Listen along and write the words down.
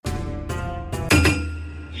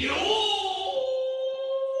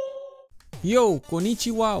Yo,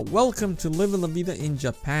 konnichiwa, welcome to Living La Vida in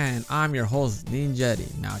Japan. I'm your host,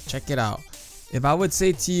 Ninjetti. Now check it out. If I would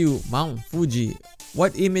say to you, Mount Fuji,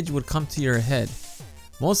 what image would come to your head?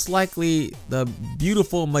 Most likely the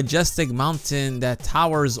beautiful, majestic mountain that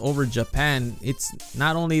towers over Japan. It's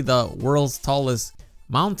not only the world's tallest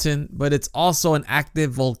mountain, but it's also an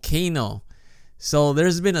active volcano. So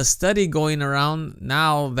there's been a study going around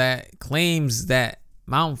now that claims that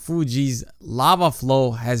Mount Fuji's lava flow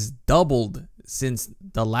has doubled since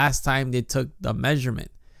the last time they took the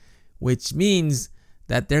measurement, which means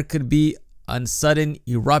that there could be a sudden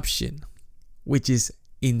eruption, which is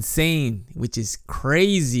insane, which is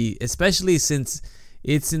crazy, especially since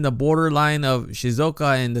it's in the borderline of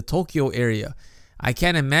Shizuoka and the Tokyo area. I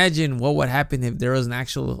can't imagine what would happen if there was an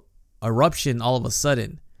actual eruption all of a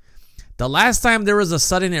sudden. The last time there was a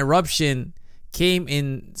sudden eruption came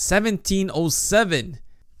in 1707,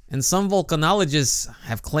 and some volcanologists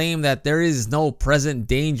have claimed that there is no present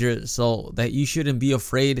danger, so that you shouldn't be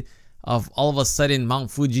afraid of all of a sudden Mount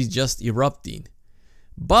Fuji just erupting.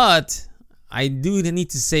 But I do need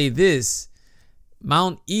to say this: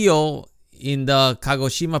 Mount Iyo in the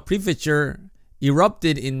Kagoshima Prefecture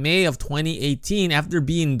erupted in May of 2018 after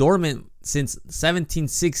being dormant since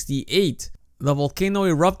 1768. The volcano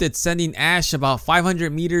erupted, sending ash about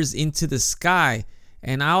 500 meters into the sky.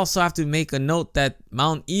 And I also have to make a note that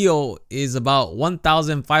Mount Iyo is about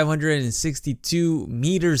 1,562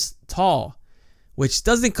 meters tall, which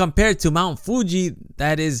doesn't compare to Mount Fuji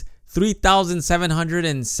that is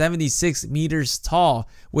 3,776 meters tall,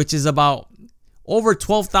 which is about over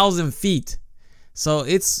 12,000 feet. So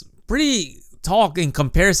it's pretty tall in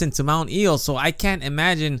comparison to Mount Iyo. So I can't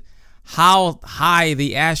imagine how high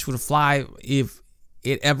the ash would fly if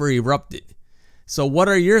it ever erupted. So what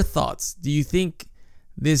are your thoughts? Do you think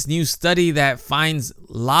this new study that finds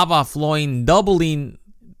lava flowing doubling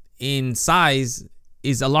in size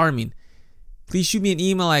is alarming? Please shoot me an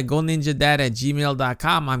email at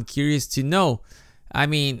goninjadad@gmail.com. I'm curious to know. I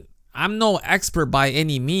mean, I'm no expert by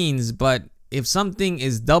any means, but if something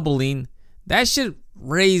is doubling, that should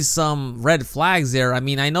raise some red flags there. I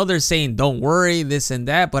mean, I know they're saying don't worry, this and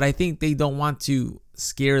that, but I think they don't want to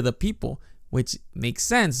scare the people, which makes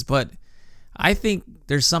sense. But I think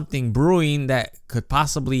there's something brewing that could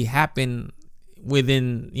possibly happen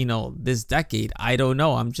within, this decade. I don't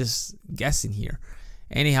know. I'm just guessing here.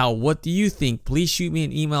 Anyhow, what do you think? Please shoot me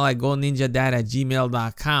an email at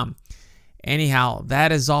goninjadad@gmail.com. Anyhow,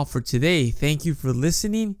 that is all for today. Thank you for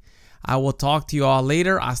listening. I will talk to you all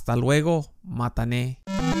later. Hasta luego. Matane.